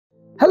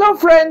Hello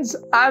friends,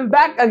 I'm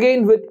back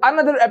again with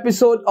another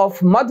episode of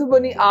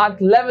Madhubani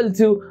Art Level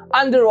 2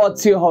 under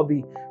What's Your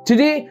Hobby.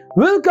 Today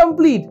we'll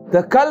complete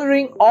the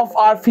coloring of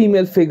our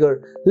female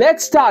figure.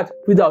 Let's start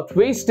without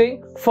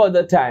wasting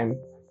further time.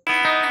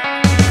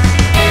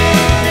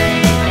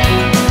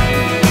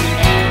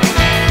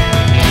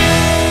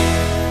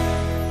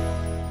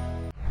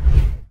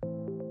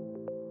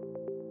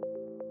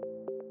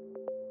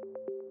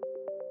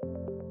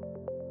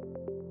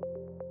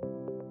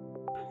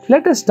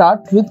 Let us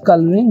start with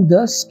coloring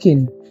the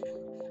skin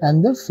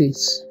and the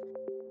face.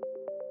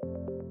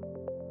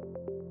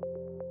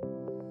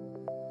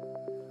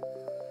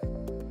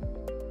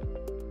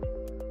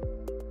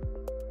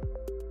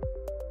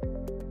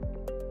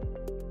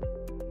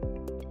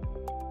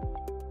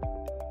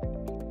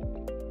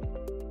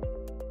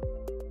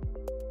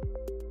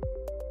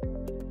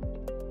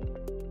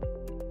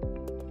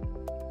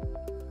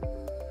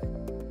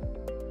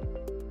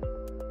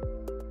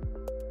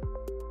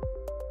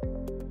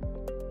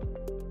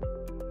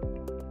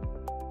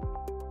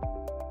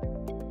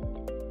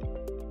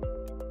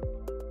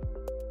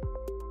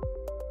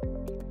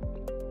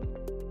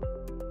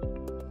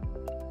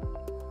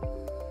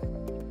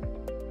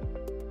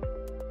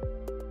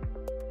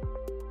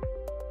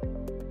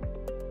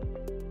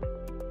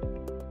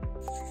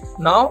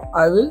 Now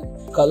I will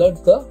color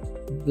the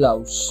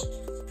blouse.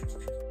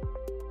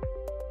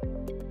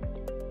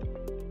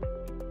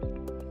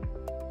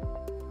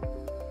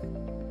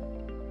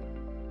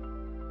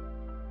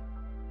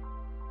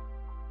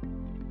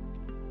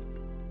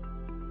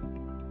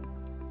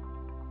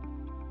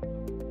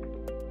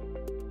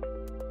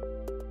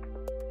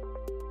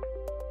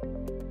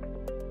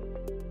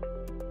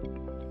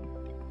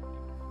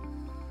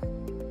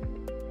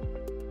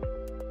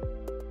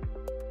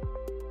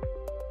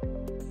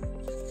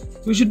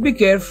 We should be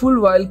careful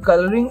while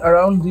coloring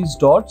around these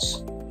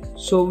dots,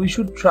 so we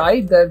should try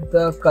that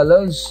the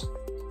colors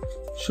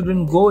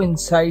shouldn't go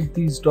inside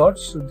these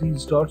dots, so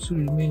these dots will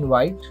remain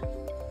white.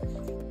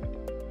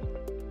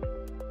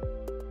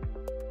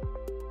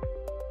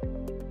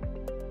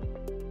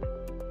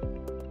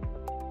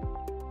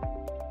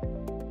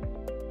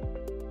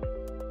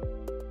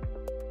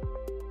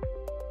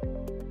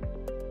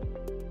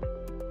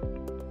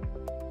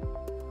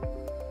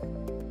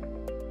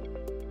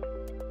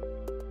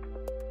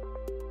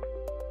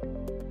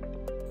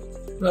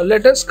 Now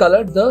let us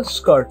color the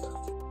skirt.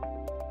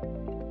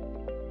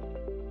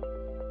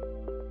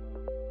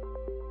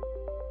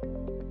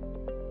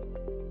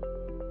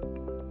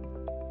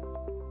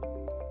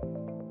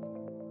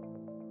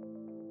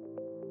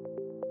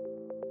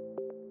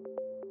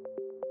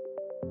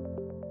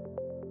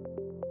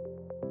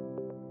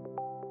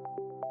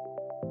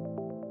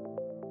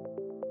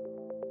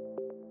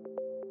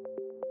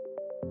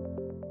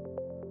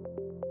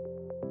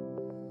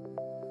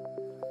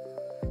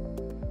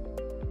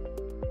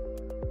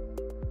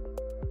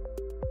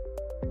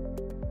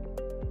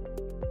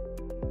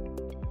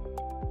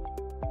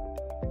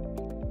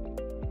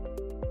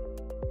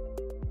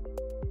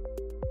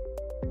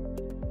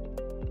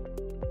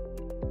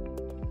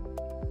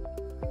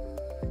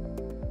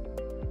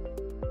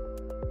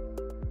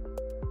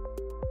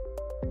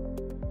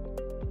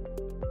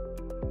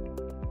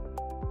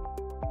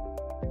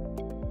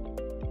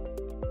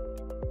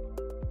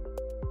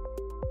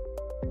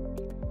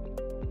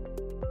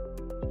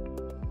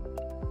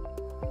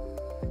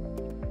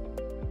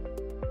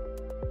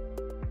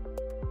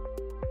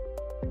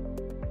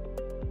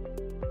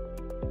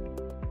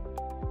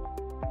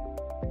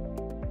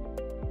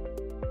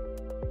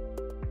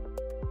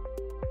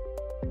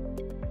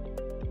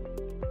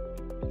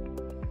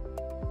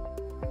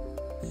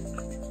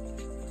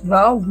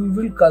 Now we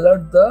will color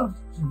the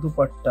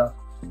dupatta.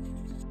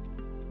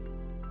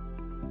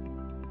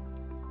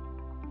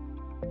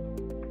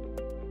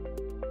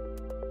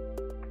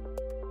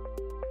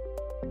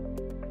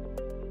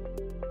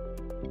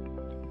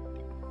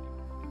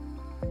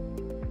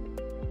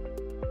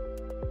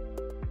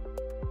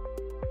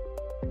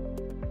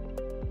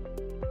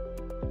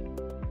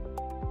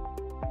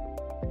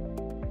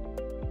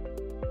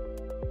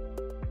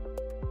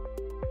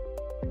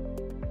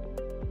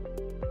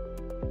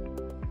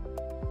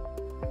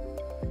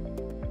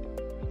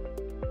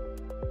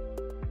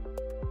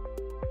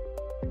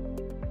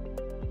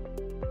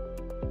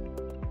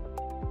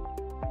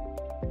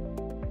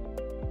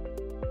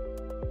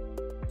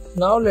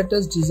 Now let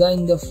us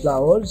design the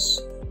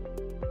flowers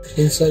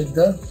inside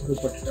the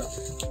dupatta.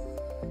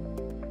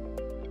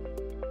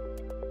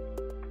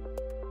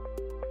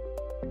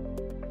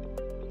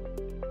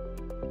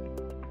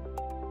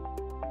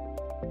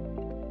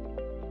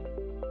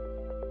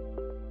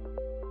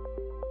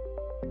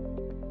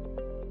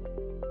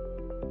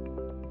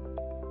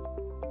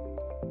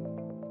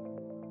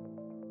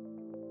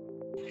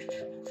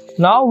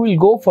 Now we'll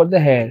go for the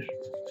hair.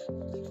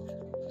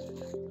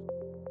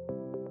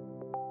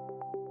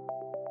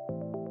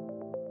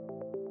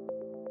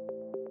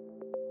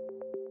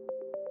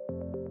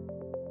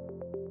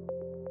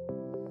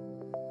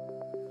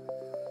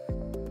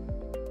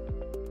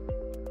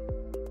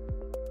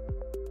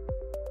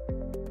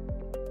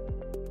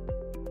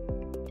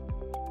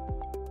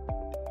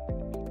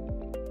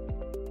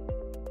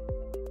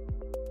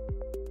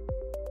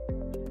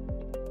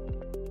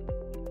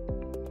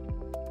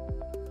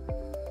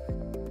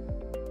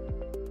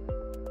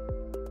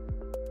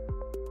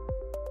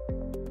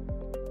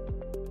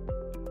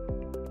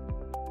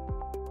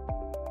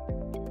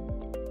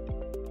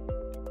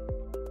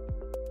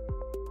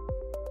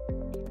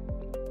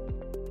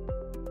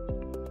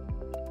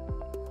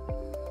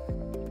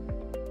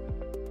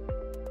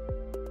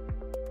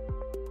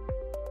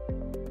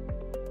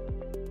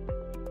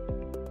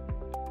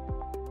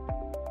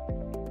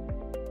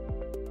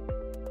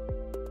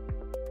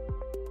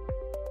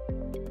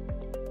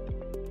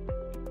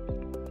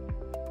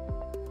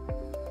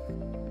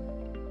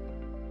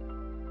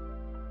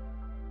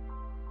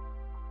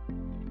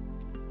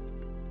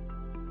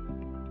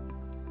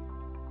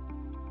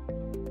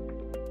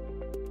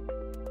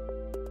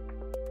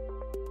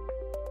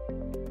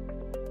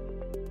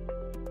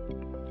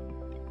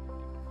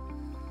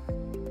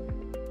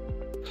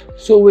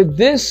 So with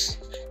this,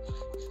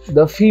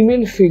 the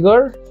female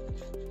figure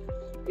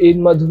in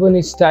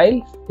Madhubani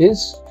style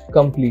is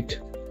complete.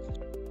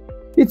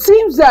 It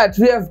seems that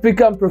we have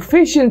become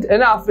proficient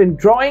enough in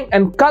drawing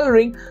and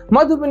coloring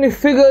Madhubani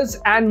figures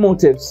and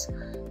motifs.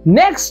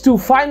 Next two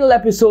final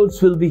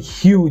episodes will be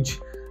huge.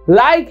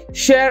 Like,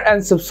 share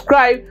and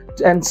subscribe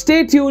and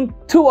stay tuned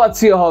to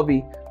What's Your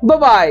Hobby.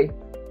 Bye-bye.